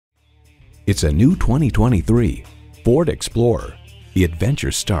It's a new 2023 Ford Explorer. The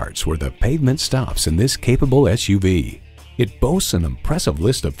adventure starts where the pavement stops in this capable SUV. It boasts an impressive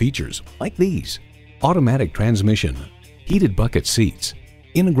list of features like these: automatic transmission, heated bucket seats,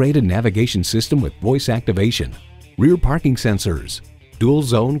 integrated navigation system with voice activation, rear parking sensors, dual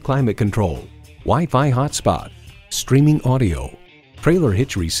zone climate control, Wi-Fi hotspot, streaming audio, trailer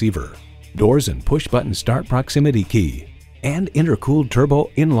hitch receiver, doors and push-button start proximity key, and intercooled turbo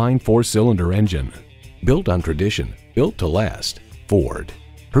inline 4-cylinder engine. Built on tradition, built to last. Ford.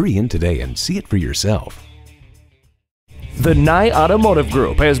 Hurry in today and see it for yourself. The Nye Automotive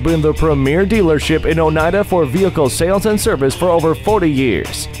Group has been the premier dealership in Oneida for vehicle sales and service for over 40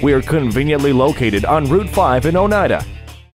 years. We are conveniently located on Route 5 in Oneida.